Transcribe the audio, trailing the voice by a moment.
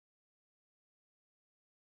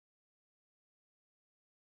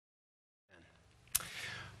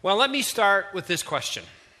Well, let me start with this question.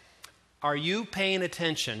 Are you paying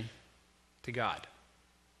attention to God?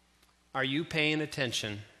 Are you paying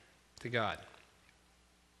attention to God?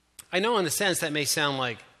 I know in a sense that may sound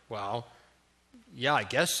like, well, yeah, I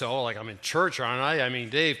guess so. Like I'm in church, aren't I? I mean,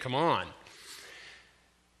 Dave, come on.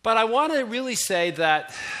 But I want to really say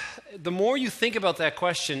that the more you think about that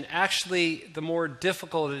question, actually, the more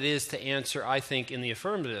difficult it is to answer, I think, in the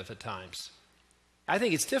affirmative at times. I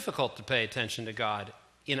think it's difficult to pay attention to God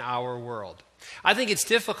in our world. I think it's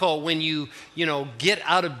difficult when you get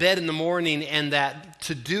out of bed in the morning and that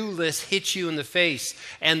to-do list hits you in the face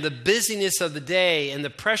and the busyness of the day and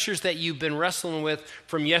the pressures that you've been wrestling with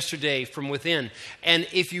from yesterday, from within. And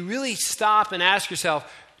if you really stop and ask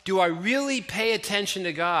yourself, do I really pay attention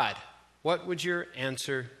to God? What would your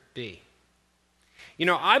answer be?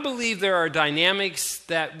 I believe there are dynamics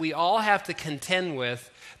that we all have to contend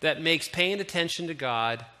with that makes paying attention to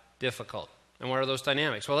God difficult. And what are those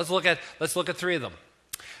dynamics? Well, let's look at three of them.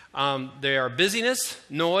 They are busyness,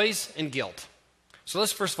 noise, and guilt. So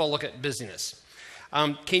let's first of all look at busyness.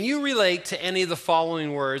 Can you relate to any of the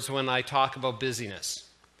following words when I talk about busyness?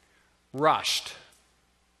 Rushed,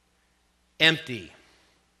 empty,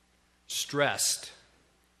 stressed,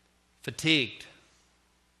 fatigued,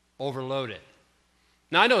 overloaded.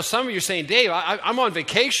 Now, I know some of you are saying, Dave, I'm on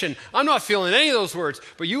vacation. I'm not feeling any of those words.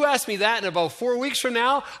 But you ask me that in about 4 weeks from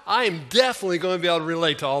now, I am definitely going to be able to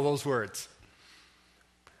relate to all those words.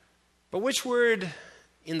 But which word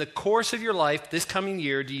in the course of your life this coming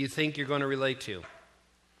year do you think you're going to relate to?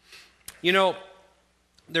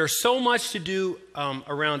 There's so much to do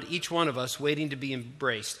around each one of us waiting to be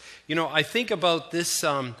embraced. I think about this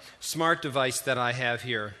smart device that I have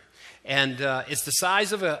here. And it's the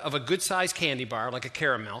size of a good-sized candy bar, like a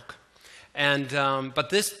caramel.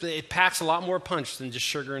 But it packs a lot more punch than just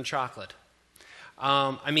sugar and chocolate.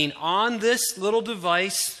 On this little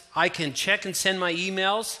device, I can check and send my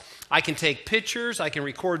emails. I can take pictures. I can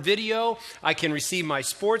record video. I can receive my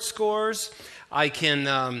sports scores. I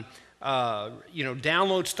can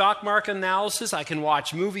download stock market analysis. I can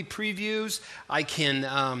watch movie previews. I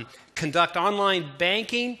can conduct online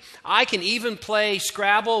banking. I can even play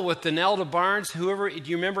Scrabble with Danelda Barnes. Do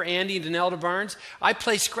you remember Andy and Danelda Barnes? I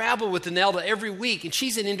play Scrabble with Danelda every week, and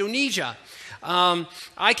she's in Indonesia.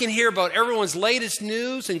 I can hear about everyone's latest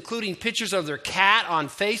news, including pictures of their cat on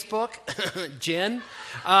Facebook, Jen.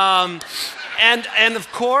 And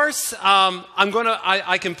of course,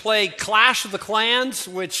 I can play Clash of the Clans,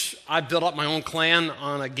 which I built up my own clan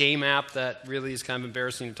on a game app that really is kind of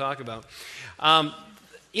embarrassing to talk about.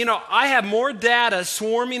 I have more data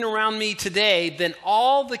swarming around me today than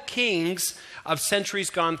all the kings of centuries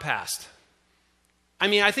gone past.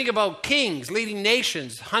 I think about kings leading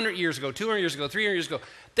nations 100 years ago, 200 years ago, 300 years ago.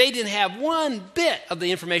 They didn't have one bit of the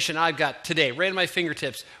information I've got today, right at my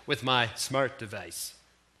fingertips with my smart device.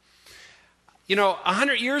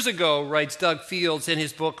 100 years ago, writes Doug Fields in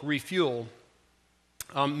his book Refuel,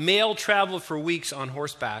 mail traveled for weeks on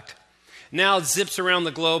horseback. Now it zips around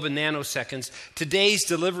the globe in nanoseconds. Today's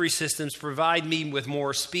delivery systems provide me with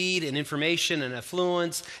more speed and information and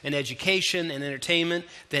affluence and education and entertainment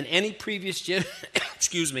than any previous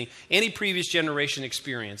generation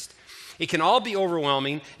experienced. It can all be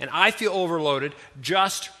overwhelming, and I feel overloaded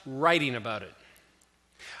just writing about it.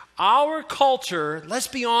 Our culture, let's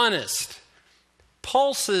be honest,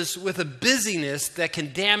 pulses with a busyness that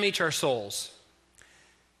can damage our souls.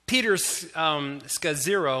 Peter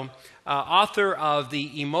Scazzero, author of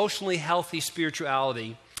The Emotionally Healthy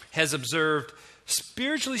Spirituality, has observed,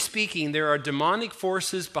 spiritually speaking, there are demonic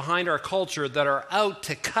forces behind our culture that are out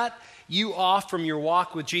to cut you off from your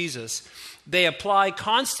walk with Jesus. They apply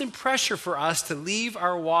constant pressure for us to leave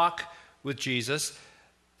our walk with Jesus.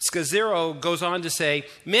 Scazzero goes on to say,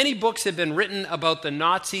 many books have been written about the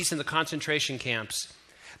Nazis and the concentration camps.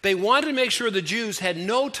 They wanted to make sure the Jews had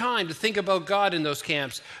no time to think about God in those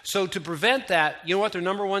camps. So to prevent that, you know what their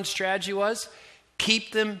number one strategy was?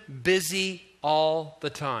 Keep them busy all the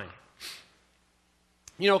time.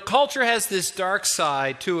 Culture has this dark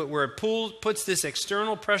side to it where it puts this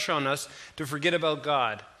external pressure on us to forget about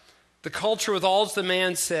God. The culture with all its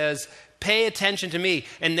demands says, pay attention to me.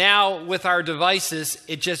 And now with our devices,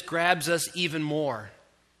 it just grabs us even more.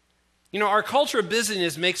 Our culture of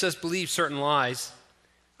busyness makes us believe certain lies.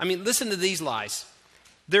 Listen to these lies.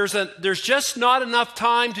 There's just not enough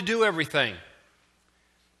time to do everything.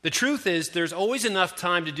 The truth is, there's always enough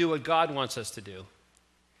time to do what God wants us to do.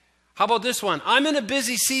 How about this one? I'm in a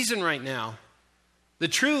busy season right now. The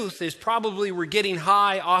truth is probably we're getting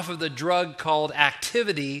high off of the drug called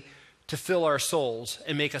activity to fill our souls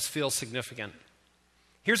and make us feel significant.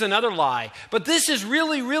 Here's another lie. But this is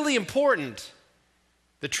really, really important.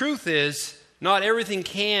 The truth is, not everything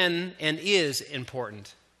can and is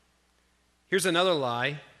important. Here's another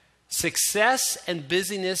lie. Success and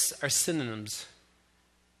busyness are synonyms.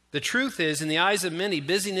 The truth is, in the eyes of many,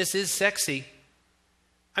 busyness is sexy.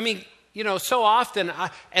 I mean, so often,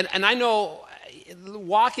 I know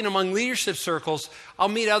walking among leadership circles, I'll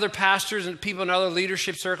meet other pastors and people in other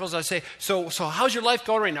leadership circles. I say, so how's your life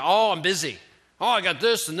going right now? Oh, I'm busy. Oh, I got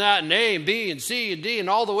this and that and A and B and C and D and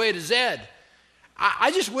all the way to Z.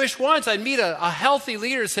 I just wish once I'd meet a healthy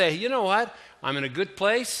leader and say, you know what? I'm in a good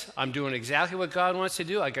place. I'm doing exactly what God wants to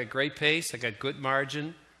do. I got great pace. I got good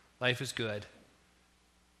margin. Life is good.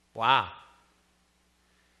 Wow.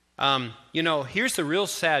 Here's the real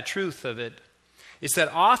sad truth of it. Is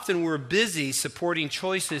that often we're busy supporting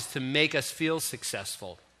choices to make us feel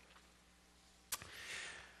successful.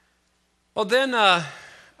 Well, then I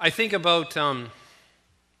think about,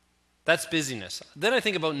 that's busyness. Then I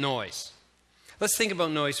think about noise. Let's think about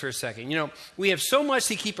noise for a second. We have so much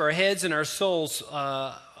to keep our heads and our souls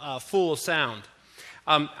full of sound.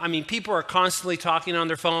 People are constantly talking on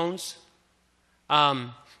their phones.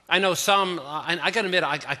 I know some, I got to admit,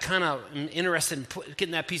 I kind of am interested in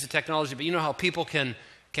getting that piece of technology, but you know how people can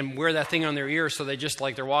wear that thing on their ear so they just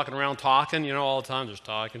like they're walking around talking, all the time, just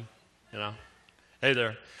talking, Hey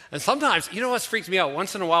there. And sometimes, what freaks me out?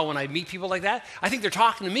 Once in a while when I meet people like that, I think they're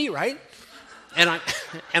talking to me, right? And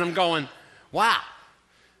I'm going, wow.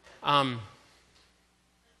 I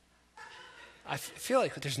feel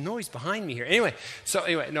like there's noise behind me here. Anyway,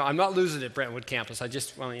 no, I'm not losing it at Brentwood campus. I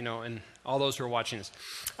just, and all those who are watching this.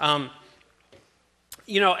 But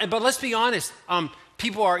let's be honest.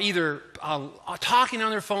 People are either talking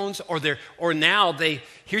on their phones or now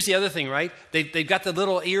here's the other thing, right? They've got the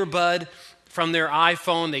little earbud from their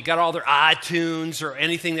iPhone. They got all their iTunes or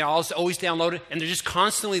anything. They always download it, and they're just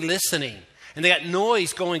constantly listening. And they got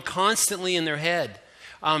noise going constantly in their head.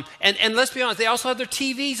 And let's be honest, they also have their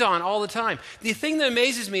TVs on all the time. The thing that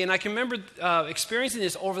amazes me, and I can remember experiencing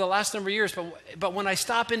this over the last number of years, but when I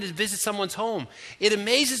stop in to visit someone's home, it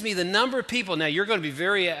amazes me the number of people. Now, you're going to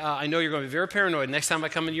be I know you're going to be very paranoid. Next time I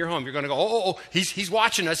come into your home, you're going to go, he's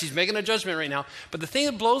watching us. He's making a judgment right now. But the thing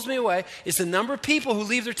that blows me away is the number of people who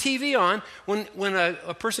leave their TV on when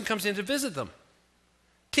a person comes in to visit them.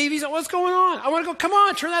 TV's on, what's going on? I want to go, come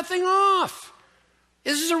on, turn that thing off.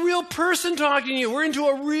 This is a real person talking to you. We're into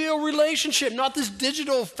a real relationship, not this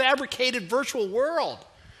digital, fabricated, virtual world.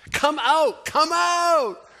 Come out,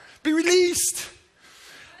 be released.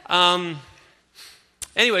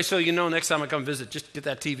 Anyway, so next time I come visit, just get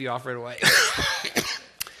that TV off right away.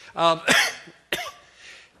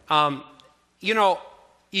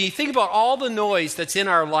 You think about all the noise that's in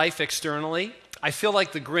our life externally. I feel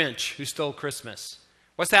like the Grinch who stole Christmas.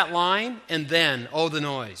 What's that line? And then, the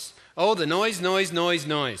noise. Oh, the noise.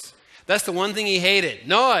 That's the one thing he hated.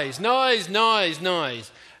 Noise. Abu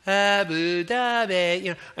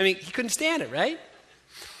Dhabi. He couldn't stand it, right?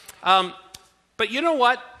 But you know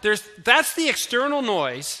what? That's the external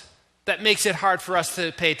noise that makes it hard for us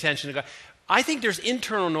to pay attention to God. I think there's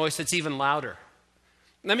internal noise that's even louder.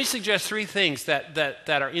 Let me suggest three things that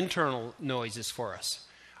are internal noises for us.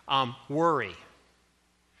 Worry.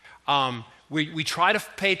 We try to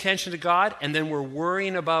pay attention to God, and then we're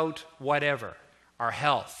worrying about whatever. Our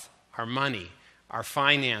health, our money, our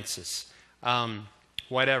finances,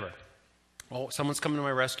 whatever. Oh, someone's coming to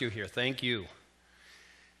my rescue here. Thank you.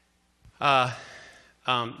 But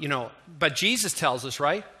Jesus tells us,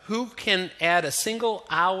 right? Who can add a single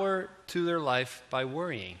hour to their life by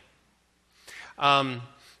worrying?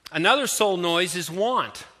 Another soul noise is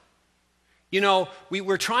want.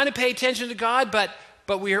 We're trying to pay attention to God, but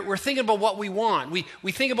we're thinking about what we want.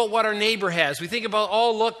 We think about what our neighbor has. We think about,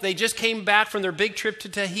 look, they just came back from their big trip to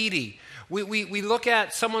Tahiti. We look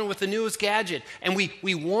at someone with the newest gadget, and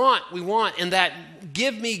we want, and that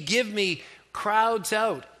give me crowds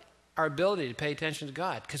out our ability to pay attention to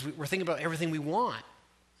God because we're thinking about everything we want.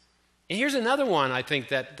 And here's another one I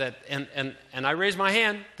think and I raise my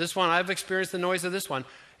hand. This one, I've experienced the noise of this one.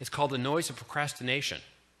 It's called the noise of procrastination.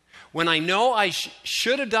 When I know I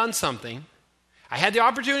should have done something, I had the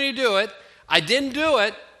opportunity to do it, I didn't do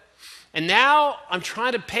it, and now I'm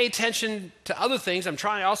trying to pay attention to other things. I'm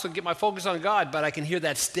trying to also get my focus on God, but I can hear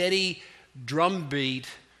that steady drumbeat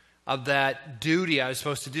of that duty I was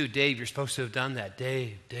supposed to do. Dave, you're supposed to have done that.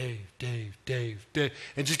 Dave.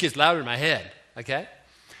 It just gets louder in my head, okay?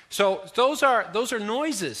 So those are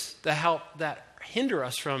noises that hinder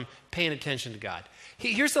us from paying attention to God.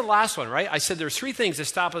 Here's the last one, right? I said there's three things that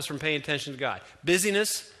stop us from paying attention to God.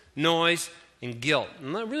 Busyness, noise, and guilt.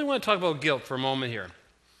 And I really want to talk about guilt for a moment here.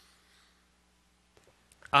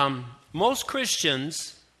 Most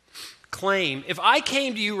Christians claim, if I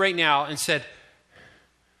came to you right now and said,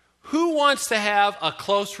 who wants to have a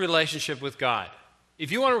close relationship with God?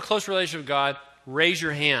 If you want a close relationship with God, raise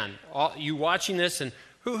your hand. You watching this, and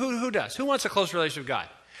who does? Who wants a close relationship with God?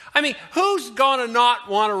 I mean, who's going to not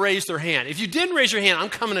want to raise their hand? If you didn't raise your hand, I'm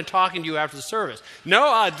coming and talking to you after the service. No,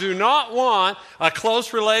 I do not want a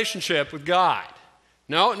close relationship with God.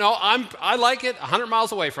 No, I like it 100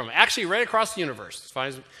 miles away from it. Actually, right across the universe. As fine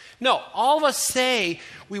as, no, all of us say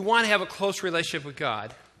we want to have a close relationship with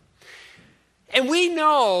God. And we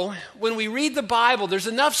know when we read the Bible, there's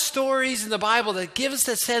enough stories in the Bible that give us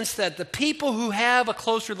the sense that the people who have a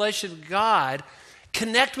close relationship with God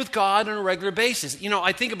connect with God on a regular basis. You know,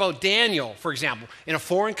 I think about Daniel, for example, in a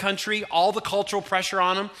foreign country, all the cultural pressure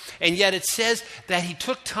on him, and yet it says that he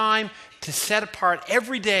took time to set apart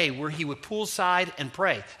every day where he would poolside and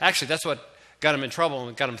pray. Actually, that's what got him in trouble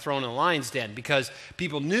and got him thrown in the lion's den, because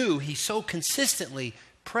people knew he so consistently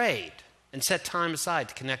prayed and set time aside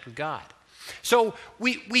to connect with God. So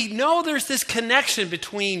we know there's this connection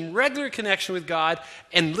between regular connection with God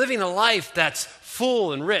and living a life that's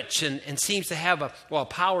full and rich and seems to have a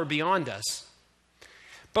power beyond us.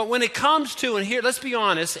 But when it comes to, and here, let's be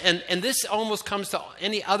honest, and this almost comes to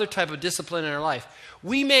any other type of discipline in our life,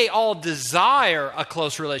 we may all desire a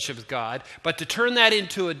close relationship with God, but to turn that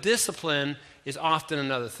into a discipline is often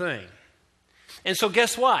another thing. And so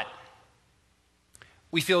guess what?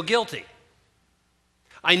 We feel guilty.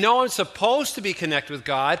 I know I'm supposed to be connected with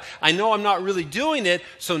God. I know I'm not really doing it,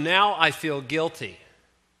 so now I feel guilty.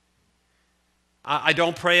 I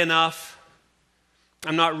don't pray enough.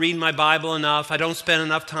 I'm not reading my Bible enough. I don't spend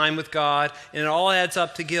enough time with God, and it all adds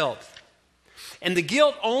up to guilt. And the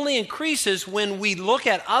guilt only increases when we look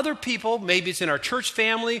at other people, maybe it's in our church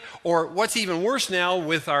family, or what's even worse now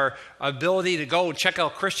with our ability to go and check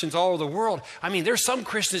out Christians all over the world. I mean, there's some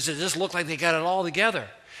Christians that just look like they got it all together.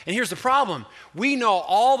 And here's the problem. We know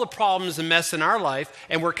all the problems and mess in our life,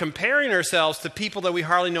 and we're comparing ourselves to people that we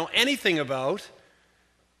hardly know anything about.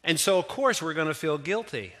 And so, of course, we're going to feel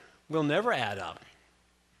guilty. We'll never add up.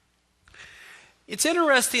 It's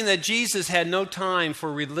interesting that Jesus had no time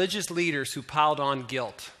for religious leaders who piled on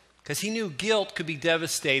guilt, because he knew guilt could be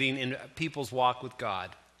devastating in people's walk with God.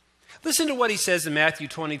 Listen to what he says in Matthew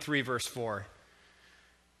 23, verse 4.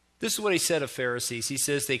 This is what he said of Pharisees. He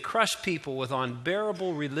says, they crush people with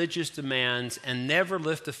unbearable religious demands and never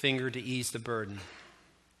lift a finger to ease the burden.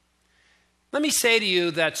 Let me say to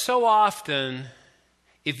you that so often,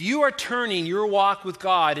 if you are turning your walk with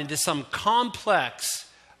God into some complex,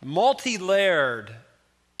 multi-layered,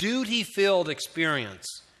 duty-filled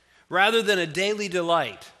experience, rather than a daily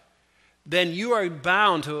delight, then you are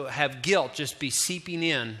bound to have guilt just be seeping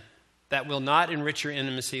in that will not enrich your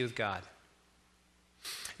intimacy with God.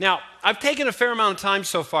 Now, I've taken a fair amount of time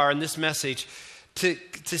so far in this message to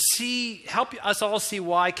help us all see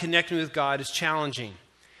why connecting with God is challenging.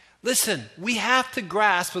 Listen, we have to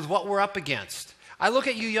grasp with what we're up against. I look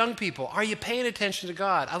at you young people, are you paying attention to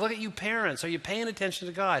God? I look at you parents, are you paying attention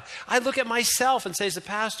to God? I look at myself and say as a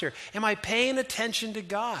pastor, am I paying attention to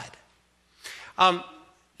God?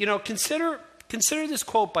 Consider this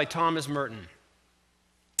quote by Thomas Merton.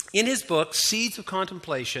 In his book, Seeds of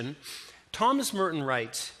Contemplation, Thomas Merton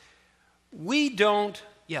writes, let's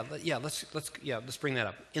bring that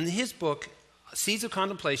up. In his book, Seeds of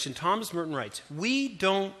Contemplation, Thomas Merton writes, we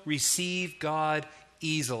don't receive God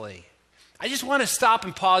easily. I just want to stop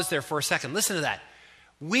and pause there for a second. Listen to that.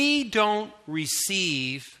 We don't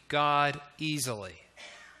receive God easily.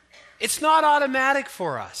 It's not automatic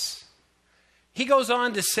for us. He goes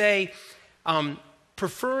on to say,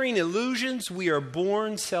 preferring illusions, we are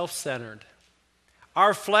born self-centered.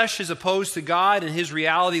 Our flesh is opposed to God and his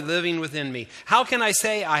reality living within me. How can I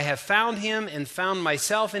say I have found him and found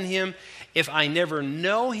myself in him if I never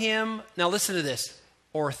know him? Now listen to this.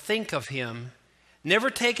 Or think of him, never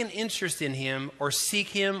take an interest in him or seek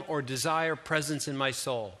him or desire presence in my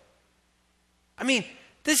soul. I mean,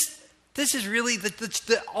 this is really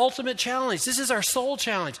the ultimate challenge. This is our soul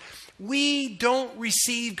challenge. We don't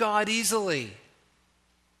receive God easily.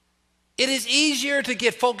 It is easier to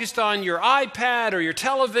get focused on your iPad or your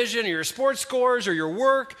television or your sports scores or your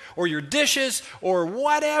work or your dishes or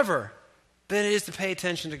whatever than it is to pay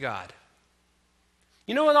attention to God.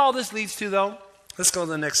 You know what all this leads to, though? Let's go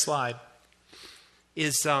to the next slide.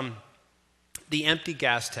 Is the empty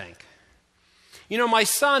gas tank. You know, my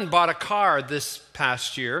son bought a car this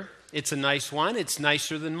past year. It's a nice one. It's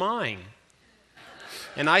nicer than mine.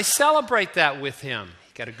 And I celebrate that with him.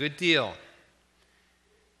 He got a good deal.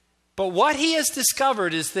 But what he has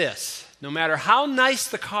discovered is this. No matter how nice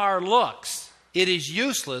the car looks, it is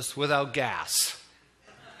useless without gas.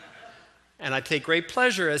 And I take great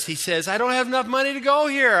pleasure as he says, I don't have enough money to go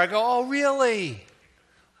here. I go, oh, really?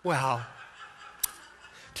 Well,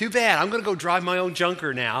 too bad. I'm going to go drive my own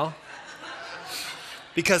junker now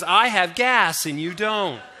because I have gas and you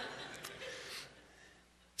don't.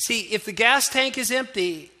 See, if the gas tank is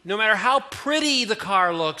empty, no matter how pretty the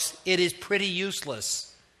car looks, it is pretty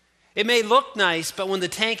useless. It may look nice, but when the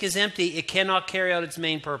tank is empty, it cannot carry out its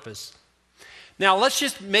main purpose. Now, let's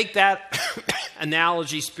just make that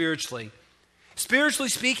analogy spiritually. Spiritually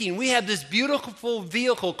speaking, we have this beautiful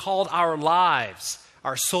vehicle called our lives,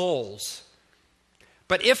 our souls.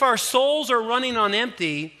 But if our souls are running on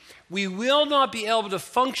empty, we will not be able to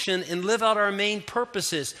function and live out our main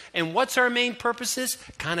purposes. And what's our main purposes?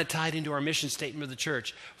 Kind of tied into our mission statement of the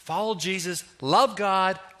church. Follow Jesus, love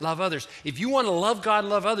God, love others. If you want to love God and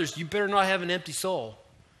love others, you better not have an empty soul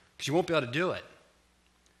because you won't be able to do it.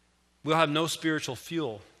 We'll have no spiritual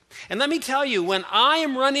fuel. And let me tell you, when I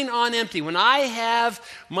am running on empty, when I have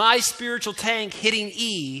my spiritual tank hitting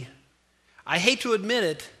E, I hate to admit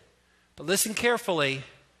it, but listen carefully,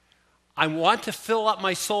 I want to fill up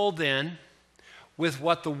my soul then with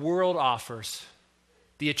what the world offers.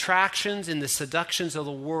 The attractions and the seductions of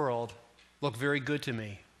the world look very good to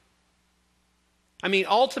me. I mean,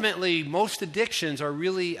 ultimately, most addictions are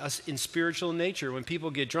really in spiritual nature. When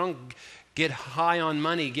people get drunk, get high on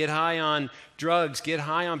money, get high on drugs, get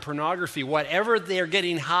high on pornography, whatever they're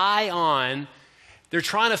getting high on, they're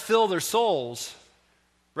trying to fill their souls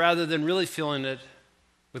rather than really filling it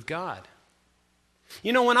with God.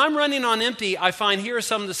 You know, when I'm running on empty, I find here are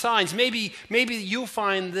some of the signs. Maybe you'll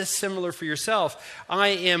find this similar for yourself. I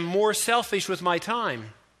am more selfish with my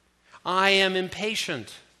time. I am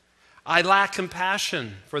impatient. I lack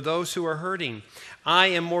compassion for those who are hurting. I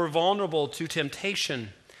am more vulnerable to temptation.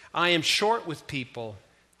 I am short with people.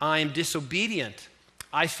 I am disobedient.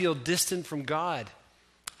 I feel distant from God.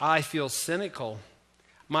 I feel cynical.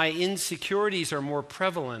 My insecurities are more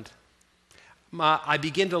prevalent. I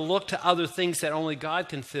begin to look to other things that only God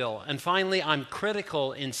can fill. And finally, I'm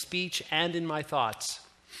critical in speech and in my thoughts.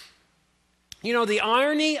 You know, the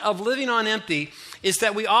irony of living on empty is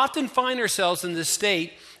that we often find ourselves in this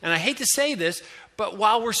state, and I hate to say this, but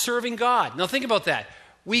while we're serving God. Now think about that.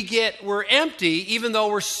 We're empty even though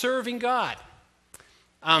we're serving God.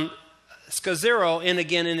 Scazzaro, and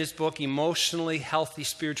again in his book, Emotionally Healthy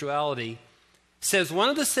Spirituality, says one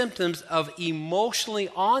of the symptoms of emotionally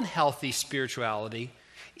unhealthy spirituality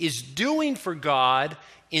is doing for God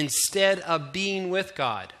instead of being with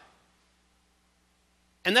God.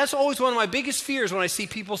 And that's always one of my biggest fears when I see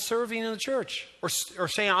people serving in the church or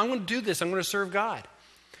saying, I'm going to do this, I'm going to serve God.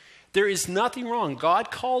 There is nothing wrong. God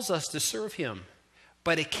calls us to serve Him,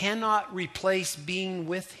 but it cannot replace being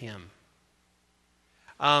with Him.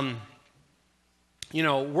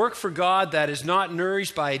 Work for God that is not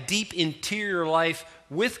nourished by a deep interior life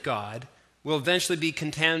with God will eventually be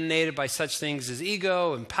contaminated by such things as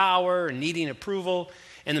ego and power and needing approval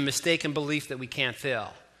and the mistaken belief that we can't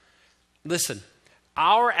fail. Listen,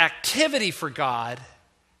 our activity for God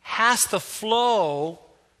has to flow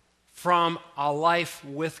from a life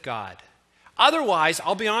with God. Otherwise,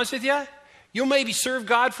 I'll be honest with you, you'll maybe serve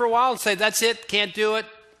God for a while and say, that's it, can't do it,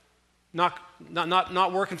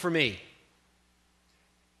 not working for me.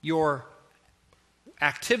 Your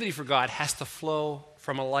activity for God has to flow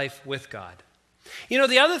from a life with God. You know,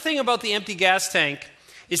 the other thing about the empty gas tank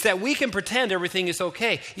is that we can pretend everything is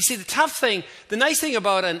okay. You see, the nice thing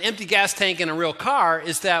about an empty gas tank in a real car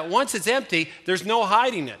is that once it's empty, there's no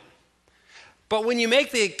hiding it. But when you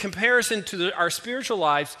make the comparison to our spiritual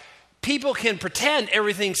lives, people can pretend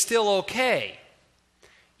everything's still okay,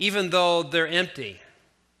 even though they're empty.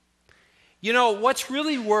 You know, what's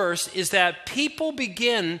really worse is that people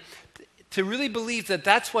begin to really believe that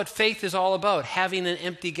that's what faith is all about, having an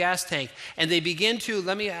empty gas tank. And they begin to,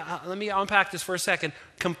 let me unpack this for a second,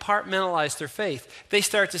 compartmentalize their faith. They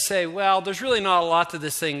start to say, well, there's really not a lot to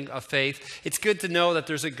this thing of faith. It's good to know that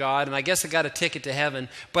there's a God, and I guess I got a ticket to heaven.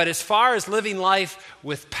 But as far as living life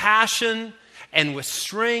with passion and with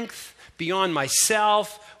strength beyond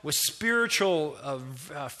myself, with spiritual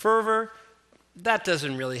fervor, that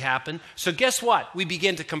doesn't really happen. So guess what? We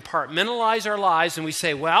begin to compartmentalize our lives and we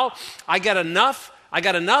say, well, I got enough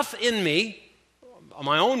in me,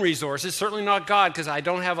 my own resources, certainly not God because I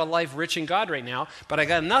don't have a life rich in God right now, but I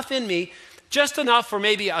got enough in me, just enough for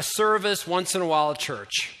maybe a service once in a while at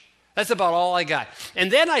church. That's about all I got. And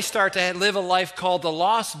then I start to live a life called the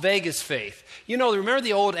Las Vegas faith. You know, remember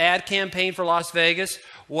the old ad campaign for Las Vegas?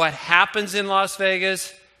 What happens in Las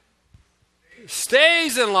Vegas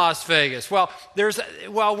stays in Las Vegas. Well,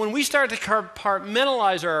 when we start to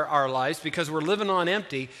compartmentalize our lives because we're living on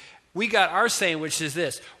empty, we got our saying, which is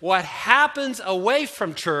this: what happens away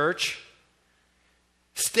from church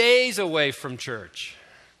stays away from church.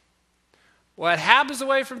 What happens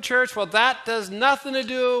away from church, well, that does nothing to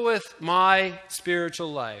do with my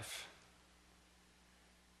spiritual life.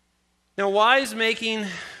 Now, why is making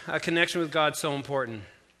a connection with God so important?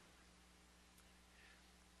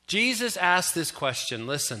 Jesus asked this question.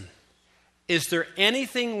 Listen, is there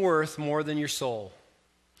anything worth more than your soul?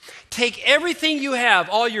 Take everything you have,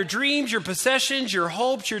 all your dreams, your possessions, your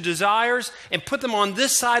hopes, your desires, and put them on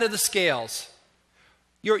this side of the scales.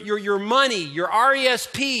 Your money, your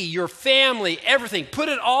RESP, your family, everything. Put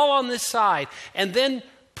it all on this side. And then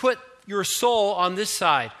put your soul on this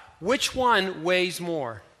side. Which one weighs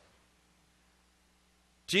more?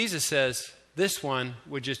 Jesus says this one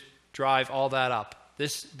would just drive all that up.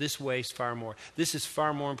 This weighs far more. This is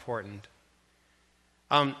far more important.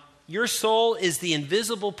 Your soul is the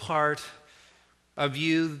invisible part of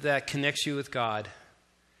you that connects you with God.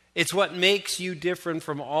 It's what makes you different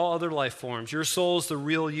from all other life forms. Your soul is the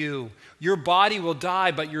real you. Your body will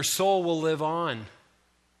die, but your soul will live on.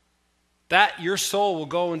 Your soul will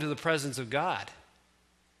go into the presence of God.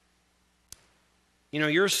 You know,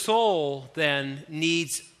 your soul then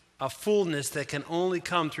needs a fullness that can only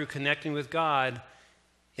come through connecting with God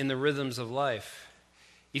in the rhythms of life.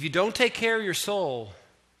 If you don't take care of your soul,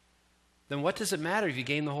 then what does it matter if you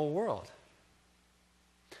gain the whole world?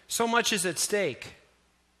 So much is at stake.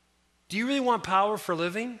 Do you really want power for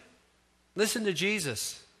living? Listen to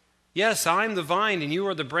Jesus. Yes, I am the vine and you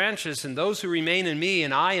are the branches, and those who remain in me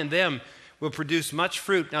and I in them will produce much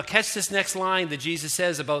fruit. Now catch this next line that Jesus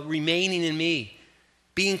says about remaining in me,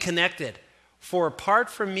 being connected. For apart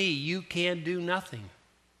from me, you can do nothing.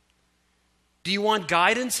 Do you want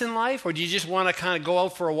guidance in life, or do you just want to kind of go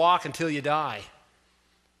out for a walk until you die?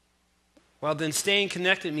 Well, then staying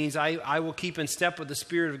connected means I will keep in step with the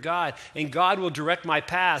Spirit of God, and God will direct my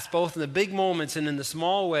path, both in the big moments and in the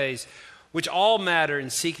small ways, which all matter in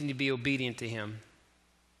seeking to be obedient to Him.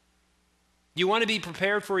 You want to be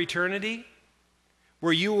prepared for eternity,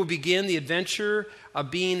 where you will begin the adventure of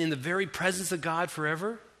being in the very presence of God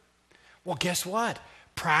forever? Well, guess what?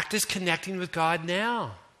 Practice connecting with God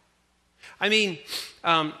now. I mean,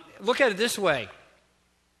 look at it this way.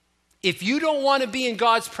 If you don't want to be in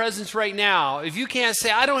God's presence right now, if you can't say,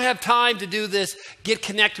 I don't have time to do this, get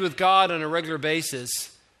connected with God on a regular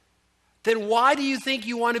basis, then why do you think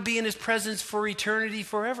you want to be in His presence for eternity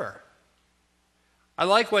forever? I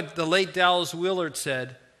like what the late Dallas Willard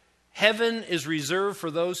said. Heaven is reserved for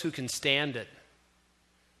those who can stand it.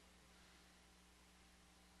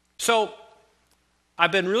 So,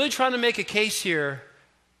 I've been really trying to make a case here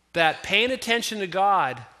that paying attention to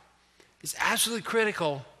God is absolutely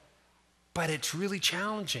critical, but it's really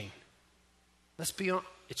challenging. Let's be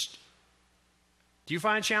honest. Do you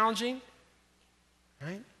find it challenging?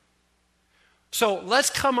 Right? So let's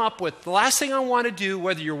come up with the last thing I want to do,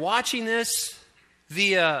 whether you're watching this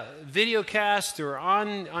via videocast or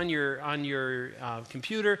on your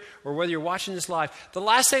computer, or whether you're watching this live, the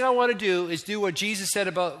last thing I want to do is do what Jesus said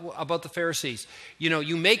about the Pharisees. You know,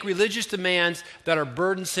 you make religious demands that are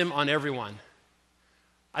burdensome on everyone.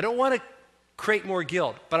 I don't want to create more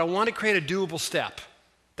guilt, but I want to create a doable step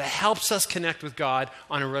that helps us connect with God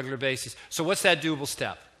on a regular basis. So what's that doable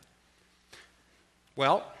step?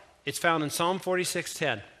 Well, it's found in Psalm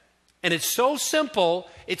 46:10. And it's so simple,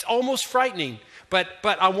 it's almost frightening. But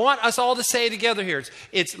I want us all to say it together here.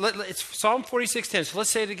 It's Psalm 46:10, so let's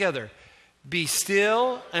say it together. Be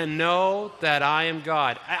still and know that I am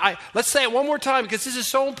God. Let's say it one more time, because this is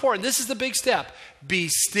so important. This is the big step. Be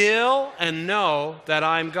still and know that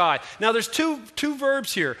I am God. Now there's two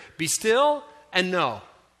verbs here. Be still and know.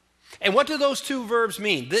 And what do those two verbs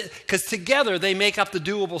mean? Because together they make up the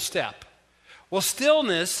doable step. Well,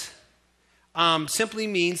 stillness simply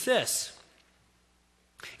means this.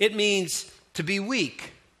 It means to be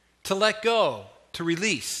weak, to let go, to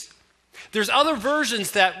release. There's other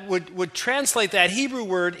versions that would translate that Hebrew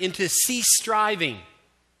word into cease striving.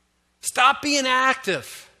 Stop being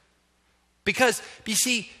active. Because, you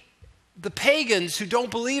see, the pagans who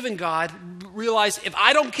don't believe in God realize if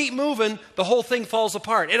I don't keep moving, the whole thing falls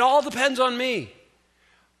apart. It all depends on me.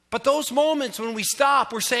 But those moments when we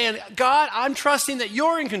stop, we're saying, God, I'm trusting that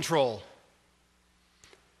you're in control.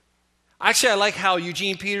 Actually, I like how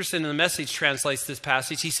Eugene Peterson in the Message translates this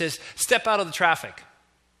passage. He says, step out of the traffic.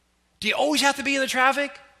 Do you always have to be in the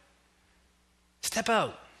traffic? Step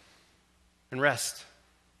out and rest.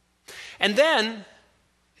 And then,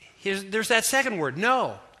 there's that second word,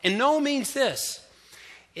 know. And know means this.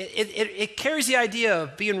 It carries the idea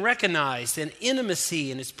of being recognized and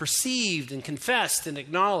intimacy, and it's perceived and confessed and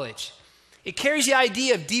acknowledged. It carries the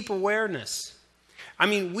idea of deep awareness. I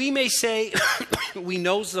mean, we may say we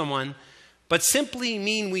know someone, but simply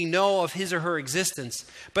mean we know of his or her existence.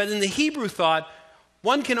 But in the Hebrew thought,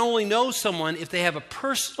 one can only know someone if they have a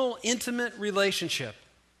personal, intimate relationship.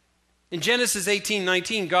 In Genesis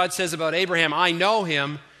 18:19, God says about Abraham, I know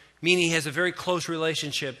him, meaning he has a very close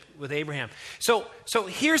relationship with Abraham. So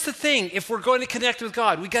here's the thing. If we're going to connect with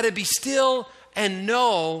God, we got to be still and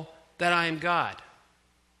know that I am God.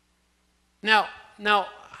 Now,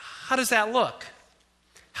 how does that look?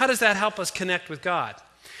 How does that help us connect with God?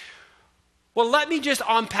 Well, let me just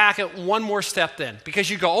unpack it one more step then. Because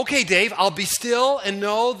you go, okay, Dave, I'll be still and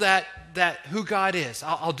know that who God is.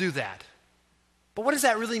 I'll do that. But what does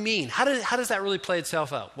that really mean? How does that really play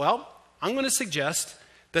itself out? Well, I'm going to suggest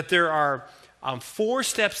that there are 4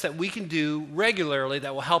 steps that we can do regularly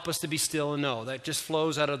that will help us to be still and know. That just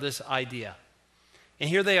flows out of this idea. And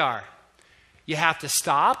here they are. You have to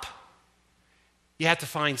stop. You have to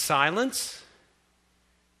find silence.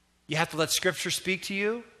 You have to let Scripture speak to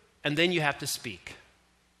you. And then you have to speak.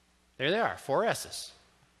 There they are, 4 S's.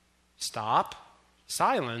 Stop,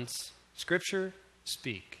 silence, Scripture,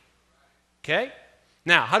 speak. Okay?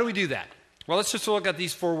 Now, how do we do that? Well, let's just look at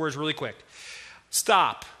these 4 words really quick.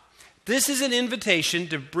 Stop. This is an invitation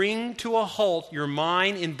to bring to a halt your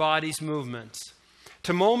mind and body's movements,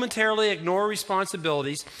 to momentarily ignore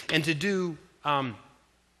responsibilities, and to do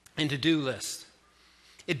lists.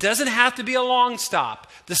 It doesn't have to be a long stop.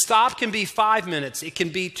 The stop can be 5 minutes. It can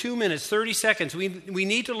be 2 minutes, 30 seconds. We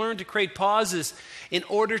need to learn to create pauses in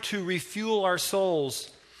order to refuel our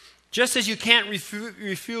souls. Just as you can't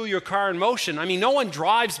refuel your car in motion. I mean, no one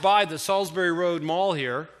drives by the Salisbury Road Mall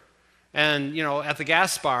here and, at the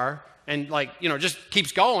gas bar and just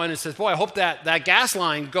keeps going and says, boy, I hope that gas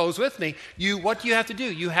line goes with me. What do you have to do?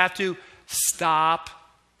 You have to stop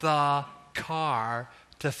the car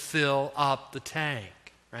to fill up the tank.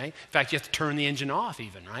 Right? In fact, you have to turn the engine off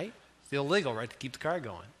even, right? It's illegal, right, to keep the car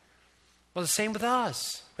going. Well, the same with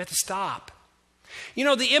us. We have to stop.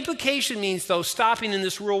 The implication means, though, stopping in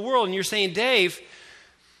this real world. And you're saying, Dave,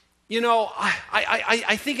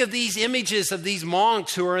 I think of these images of these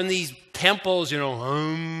monks who are in these temples, something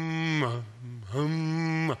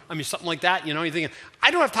like that. You're thinking, I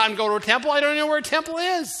don't have time to go to a temple. I don't know where a temple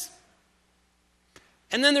is.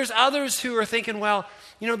 And then there's others who are thinking, well,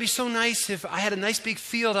 it'd be so nice if I had a nice big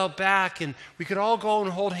field out back and we could all go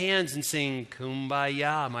and hold hands and sing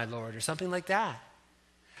Kumbaya, my Lord, or something like that.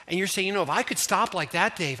 And you're saying, if I could stop like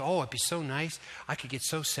that, Dave, it'd be so nice. I could get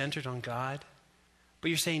so centered on God. But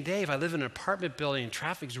you're saying, Dave, I live in an apartment building and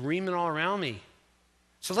traffic's reaming all around me.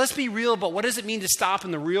 So let's be real, but what does it mean to stop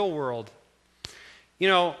in the real world?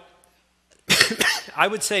 I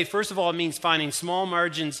would say, first of all, it means finding small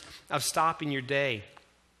margins of stop in your day.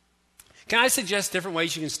 Can I suggest different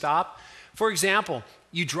ways you can stop? For example,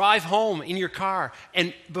 you drive home in your car,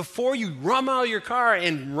 and before you run out of your car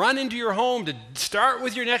and run into your home to start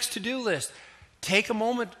with your next to-do list, take a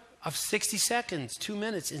moment of 60 seconds, 2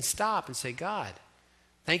 minutes, and stop and say, God,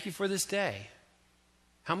 thank you for this day.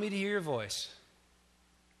 Help me to hear your voice.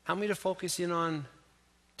 Help me to focus in on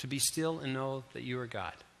to be still and know that you are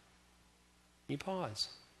God. You pause.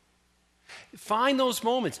 Find those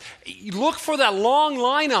moments. Look for that long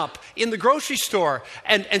lineup in the grocery store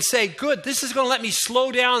and say, good, this is going to let me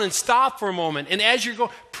slow down and stop for a moment. And as you go,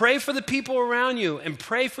 pray for the people around you and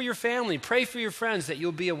pray for your family, pray for your friends that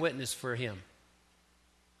you'll be a witness for him.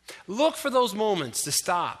 Look for those moments to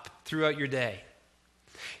stop throughout your day.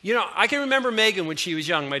 I can remember Megan when she was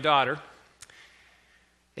young, my daughter.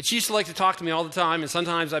 And she used to like to talk to me all the time. And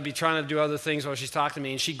sometimes I'd be trying to do other things while she's talking to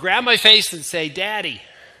me. And she'd grab my face and say, Daddy,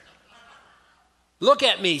 look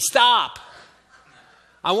at me, stop.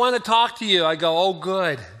 I want to talk to you. I go, oh,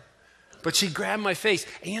 good. But she grabbed my face.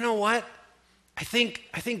 And you know what? I think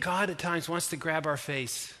God at times wants to grab our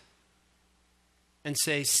face and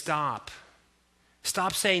say, stop.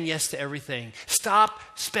 Stop saying yes to everything. Stop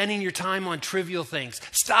spending your time on trivial things.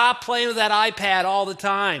 Stop playing with that iPad all the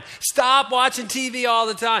time. Stop watching TV all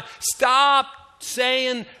the time. Stop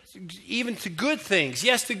saying even to good things,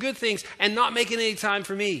 yes to good things, and not making any time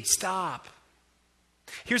for me. Stop.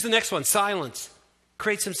 Here's the next one, silence.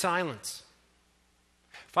 Create some silence.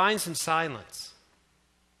 Find some silence.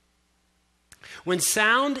 When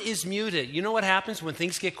sound is muted, you know what happens when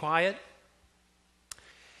things get quiet?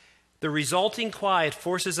 The resulting quiet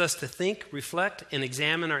forces us to think, reflect, and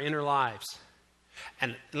examine our inner lives.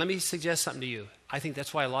 And let me suggest something to you. I think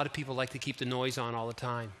that's why a lot of people like to keep the noise on all the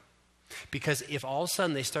time. Because if all of a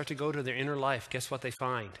sudden they start to go to their inner life, guess what they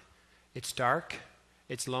find? It's dark,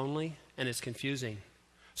 it's lonely, and it's confusing.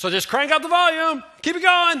 So just crank up the volume. Keep it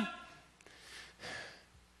going.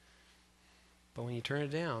 But when you turn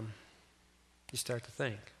it down, you start to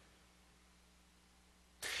think.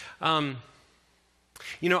 I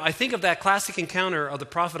think of that classic encounter of the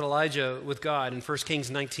prophet Elijah with God in 1 Kings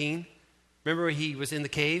 19. Remember he was in the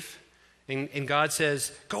cave? And God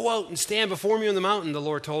says, go out and stand before me on the mountain, the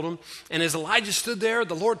Lord told him. And as Elijah stood there,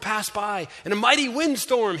 the Lord passed by, and a mighty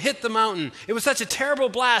windstorm hit the mountain. It was such a terrible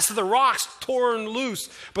blast that the rocks torn loose,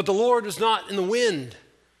 but the Lord was not in the wind.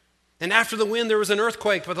 And after the wind, there was an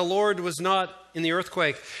earthquake, but the Lord was not in the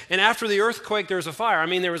earthquake. And after the earthquake, there was a fire.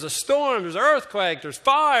 There was a storm, there's an earthquake, there's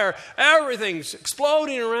fire, everything's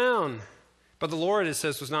exploding around. But the Lord, it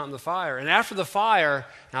says, was not in the fire. And after the fire,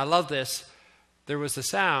 and I love this, there was the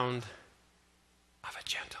sound of a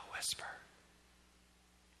gentle whisper.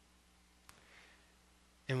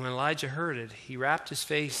 And when Elijah heard it, he wrapped his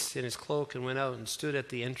face in his cloak and went out and stood at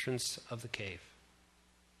the entrance of the cave.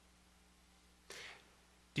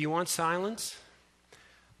 Do you want silence?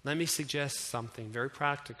 Let me suggest something very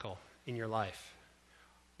practical in your life.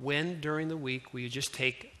 When during the week will you just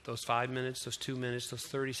take those 5 minutes, those 2 minutes, those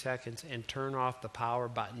 30 seconds and turn off the power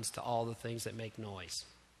buttons to all the things that make noise?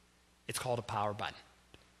 It's called a power button.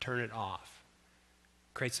 Turn it off.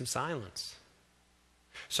 Create some silence.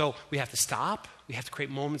 So we have to stop. We have to create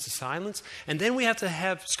moments of silence. And then we have to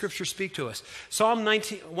have Scripture speak to us. Psalm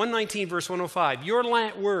 119, verse 105. Your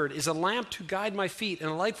word is a lamp to guide my feet and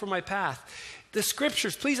a light for my path. The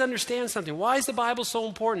Scriptures, please understand something. Why is the Bible so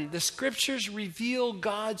important? The Scriptures reveal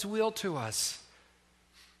God's will to us.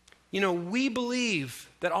 We believe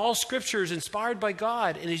that all Scripture is inspired by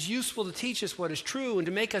God and is useful to teach us what is true and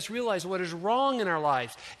to make us realize what is wrong in our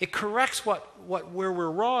lives. It corrects where we're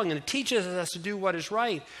wrong, and it teaches us to do what is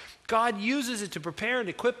right. God uses it to prepare and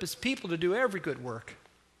equip His people to do every good work.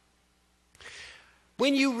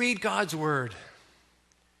 When you read God's Word,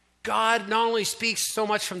 God not only speaks so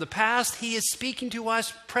much from the past, He is speaking to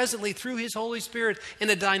us presently through His Holy Spirit in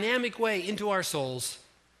a dynamic way into our souls.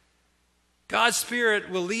 God's Spirit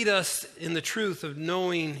will lead us in the truth of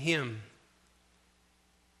knowing Him.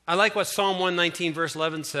 I like what Psalm 119 verse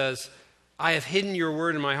 11 says, I have hidden your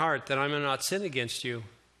word in my heart that I may not sin against you.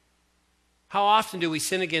 How often do we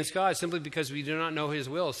sin against God? Simply because we do not know His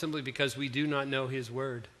will, simply because we do not know His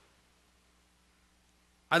word.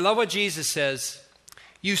 I love what Jesus says.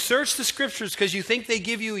 You search the Scriptures because you think they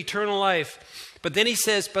give you eternal life. But then He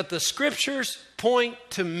says, but the Scriptures point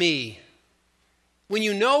to me. When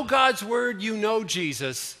you know God's word, you know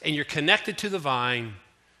Jesus, and you're connected to the vine.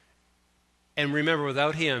 And remember,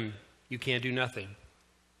 without Him, you can't do nothing.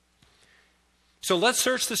 So let's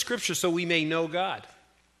search the Scripture so we may know God.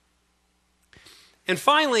 And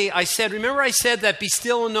finally, remember I said that be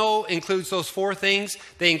still and know includes those 4 things?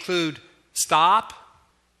 They include stop,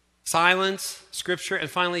 silence, Scripture, and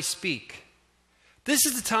finally speak. This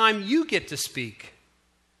is the time you get to speak.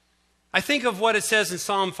 I think of what it says in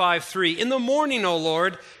Psalm 5:3. In the morning, O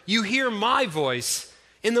Lord, you hear my voice.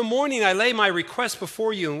 In the morning I lay my request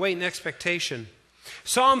before you and wait in expectation.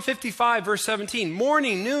 Psalm 55, verse 17.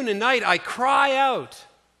 Morning, noon, and night I cry out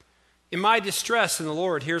in my distress, and the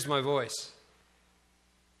Lord hears my voice.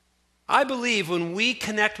 I believe when we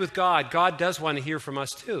connect with God, God does want to hear from us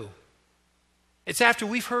too. It's after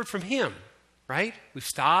we've heard from Him, right? We've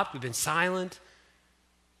stopped, we've been silent.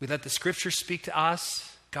 We let the Scripture speak to us.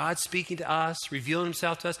 God speaking to us, revealing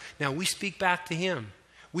Himself to us. Now we speak back to Him.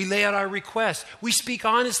 We lay out our requests. We speak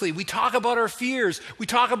honestly. We talk about our fears. We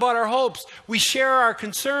talk about our hopes. We share our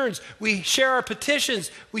concerns. We share our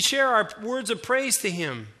petitions. We share our words of praise to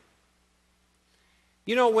Him.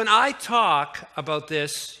 When I talk about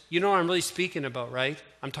this, what I'm really speaking about, right?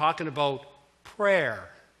 I'm talking about prayer,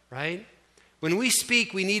 right? When we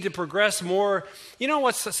speak, we need to progress more.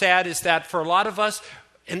 What's sad is that for a lot of us,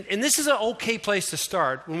 and this is an okay place to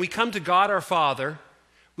start. When we come to God our Father,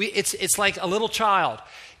 it's like a little child.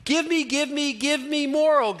 Give me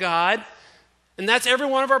more, oh God. And that's every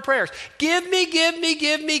one of our prayers. Give me,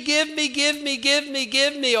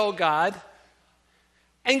 oh God.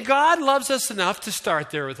 And God loves us enough to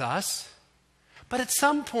start there with us. But at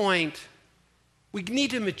some point, we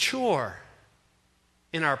need to mature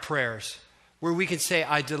in our prayers, where we can say,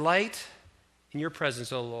 I delight in your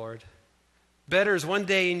presence, O Lord. Better is one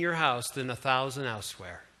day in your house than 1,000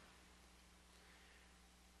 elsewhere.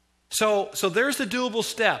 So there's the doable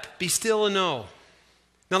step. Be still and know.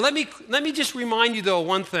 Now let me just remind you, though,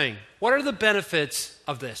 one thing. What are the benefits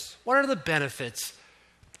of this? What are the benefits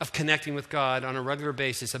of connecting with God on a regular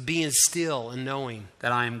basis, of being still and knowing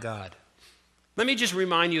that I am God? Let me just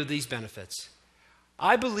remind you of these benefits.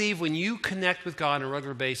 I believe when you connect with God on a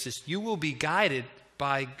regular basis, you will be guided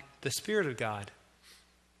by the Spirit of God.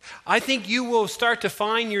 I think you will start to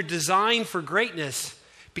find your design for greatness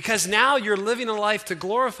Because now you're living a life to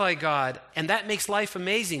glorify God, and that makes life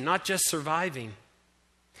amazing, not just surviving.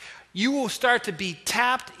 You will start to be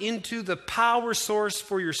tapped into the power source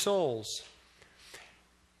for your souls.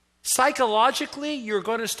 Psychologically, you're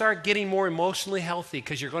going to start getting more emotionally healthy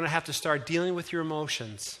because you're going to have to start dealing with your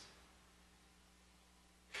emotions.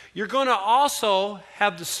 You're going to also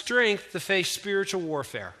have the strength to face spiritual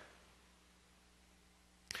warfare.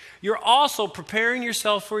 You're also preparing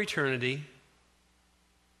yourself for eternity.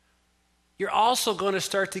 You're also going to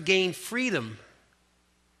start to gain freedom.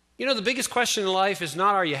 You know, the biggest question in life is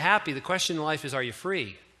not, are you happy? The question in life is, are you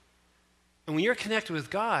free? And when you're connected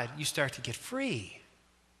with God, you start to get free.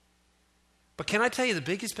 But can I tell you the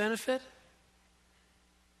biggest benefit?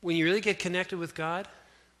 When you really get connected with God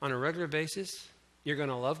on a regular basis, you're going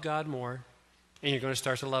to love God more, and you're going to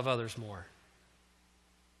start to love others more.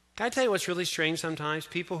 Can I tell you what's really strange sometimes?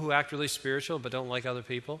 People who act really spiritual but don't like other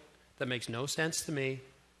people. That makes no sense to me.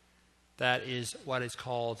 That is what is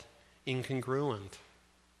called incongruent.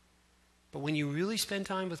 But when you really spend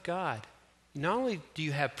time with God, not only do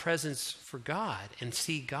you have presence for God and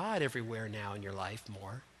see God everywhere now in your life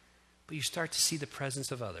more, but you start to see the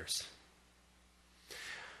presence of others.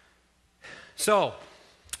 So,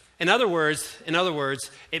 in other words,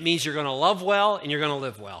 it means you're going to love well and you're going to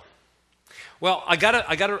live well. Well, I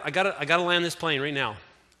gotta land this plane right now.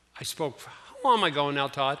 I spoke. How long am I going now,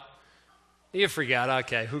 Todd? You forgot.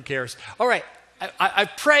 Okay, who cares? All right. I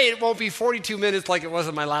pray it won't be 42 minutes like it was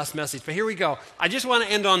in my last message, but here we go. I just want to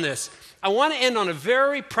end on this. I want to end on a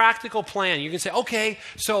very practical plan. You can say, okay,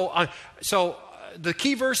 so the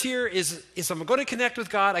key verse here is I'm going to connect with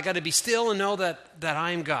God. I got to be still and know that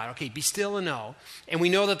I am God. Okay, be still and know. And we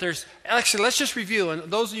know that actually, let's just review.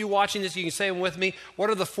 And those of you watching this, you can say them with me. What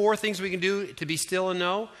are the 4 things we can do to be still and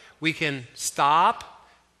know? We can stop,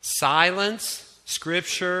 silence,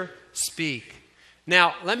 scripture, speak.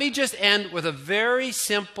 Now, let me just end with a very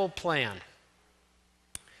simple plan.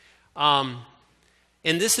 And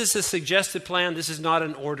this is a suggested plan. This is not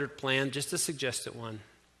an ordered plan, just a suggested one.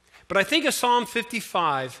 But I think of Psalm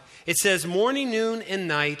 55. It says, morning, noon, and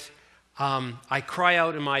night, I cry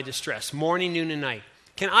out in my distress. Morning, noon, and night.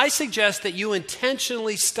 Can I suggest that you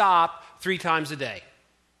intentionally stop 3 times a day?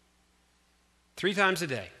 3 times a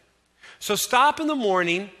day. So stop in the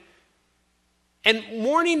morning. And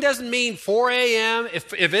morning doesn't mean 4 a.m.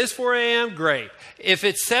 If it's 4 a.m., great. If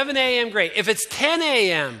it's 7 a.m., great. If it's 10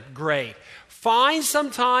 a.m., great. Find some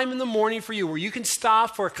time in the morning for you where you can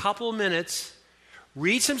stop for a couple of minutes,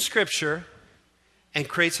 read some scripture, and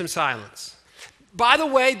create some silence. By the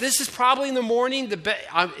way, this is probably in the morning.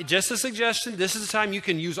 Just a suggestion, this is the time you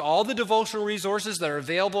can use all the devotional resources that are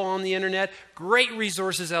available on the internet. Great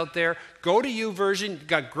resources out there. Go to YouVersion.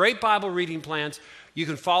 Got great Bible reading plans. You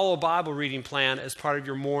can follow a Bible reading plan as part of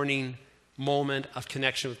your morning moment of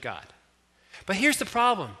connection with God. But here's the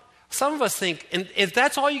problem. Some of us think, and if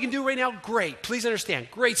that's all you can do right now, great. Please understand.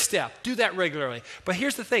 Great step. Do that regularly. But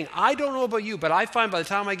here's the thing. I don't know about you, but I find by the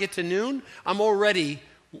time I get to noon, I've already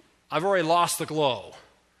lost the glow.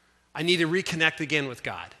 I need to reconnect again with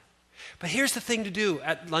God. But here's the thing to do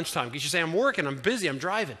at lunchtime. Because you say, I'm working, I'm busy, I'm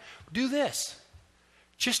driving. Do this.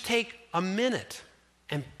 Just take a minute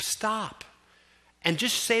and stop. And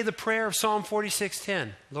just say the prayer of Psalm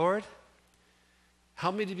 46:10. Lord,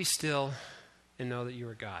 help me to be still and know that you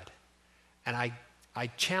are God. And I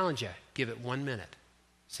challenge you, give it 1 minute,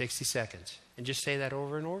 60 seconds. And just say that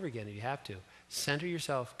over and over again if you have to. Center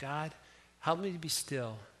yourself. God, help me to be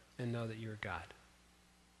still and know that you are God.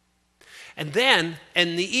 And then,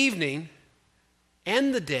 in the evening,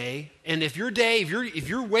 end the day. And if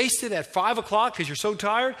you're wasted at 5 o'clock because you're so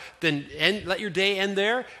tired, then let your day end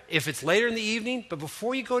there. If it's later in the evening, but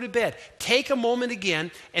before you go to bed, take a moment again.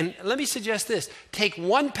 And let me suggest this: take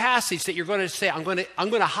one passage that you're going to say, I'm going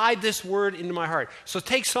to hide this word into my heart. So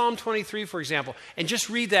take Psalm 23, for example, and just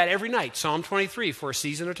read that every night. Psalm 23 for a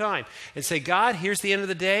season of time, and say, God, here's the end of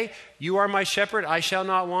the day. You are my shepherd; I shall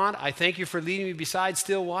not want. I thank you for leading me beside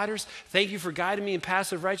still waters. Thank you for guiding me in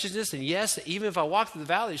paths of righteousness. And yes, even if I walk through the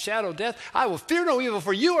valley of the shadow of death, I will fear no evil,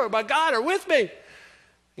 for you are my God are with me.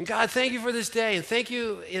 And God, thank you for this day, and thank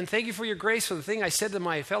you for your grace for the thing I said to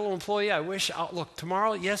my fellow employee. I wish, look,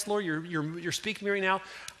 tomorrow, yes, Lord, you're speaking to me right now.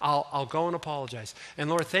 I'll go and apologize. And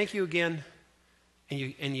Lord, thank you again. And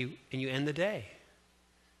you end the day.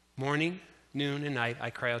 Morning, noon, and night, I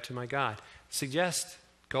cry out to my God. Suggest,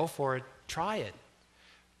 go for it, try it.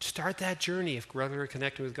 Start that journey of regular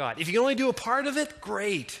connecting with God. If you can only do a part of it,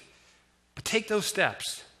 great. But take those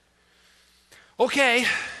steps. Okay,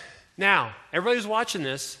 now, everybody who's watching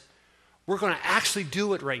this, we're going to actually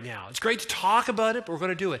do it right now. It's great to talk about it, but we're going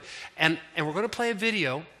to do it. And we're going to play a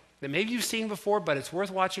video, that maybe you've seen before, but it's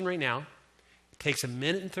worth watching right now. It takes 1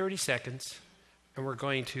 minute and 30 seconds, and we're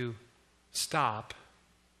going to stop,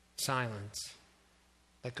 silence,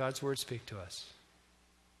 let God's word speak to us.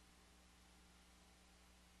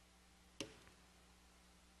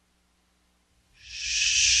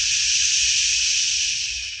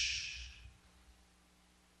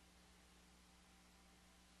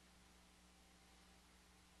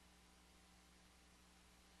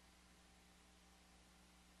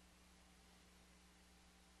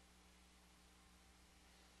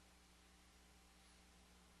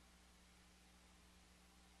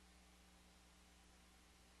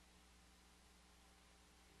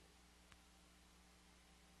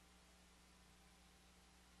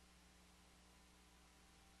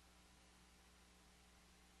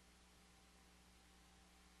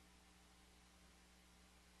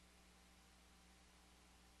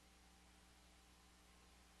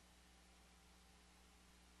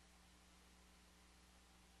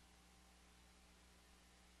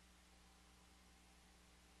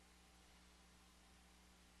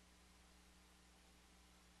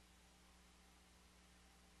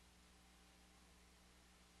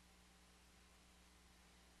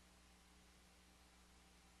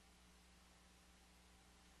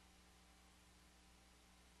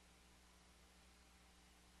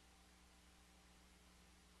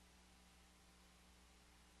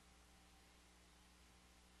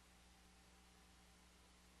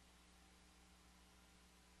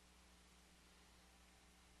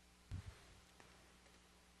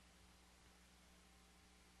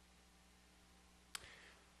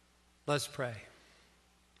 Let's pray.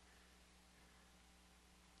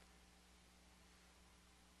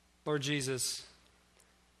 Lord Jesus,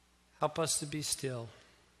 help us to be still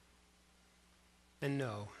and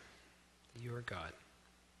know that you are God.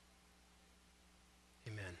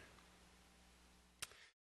 Amen.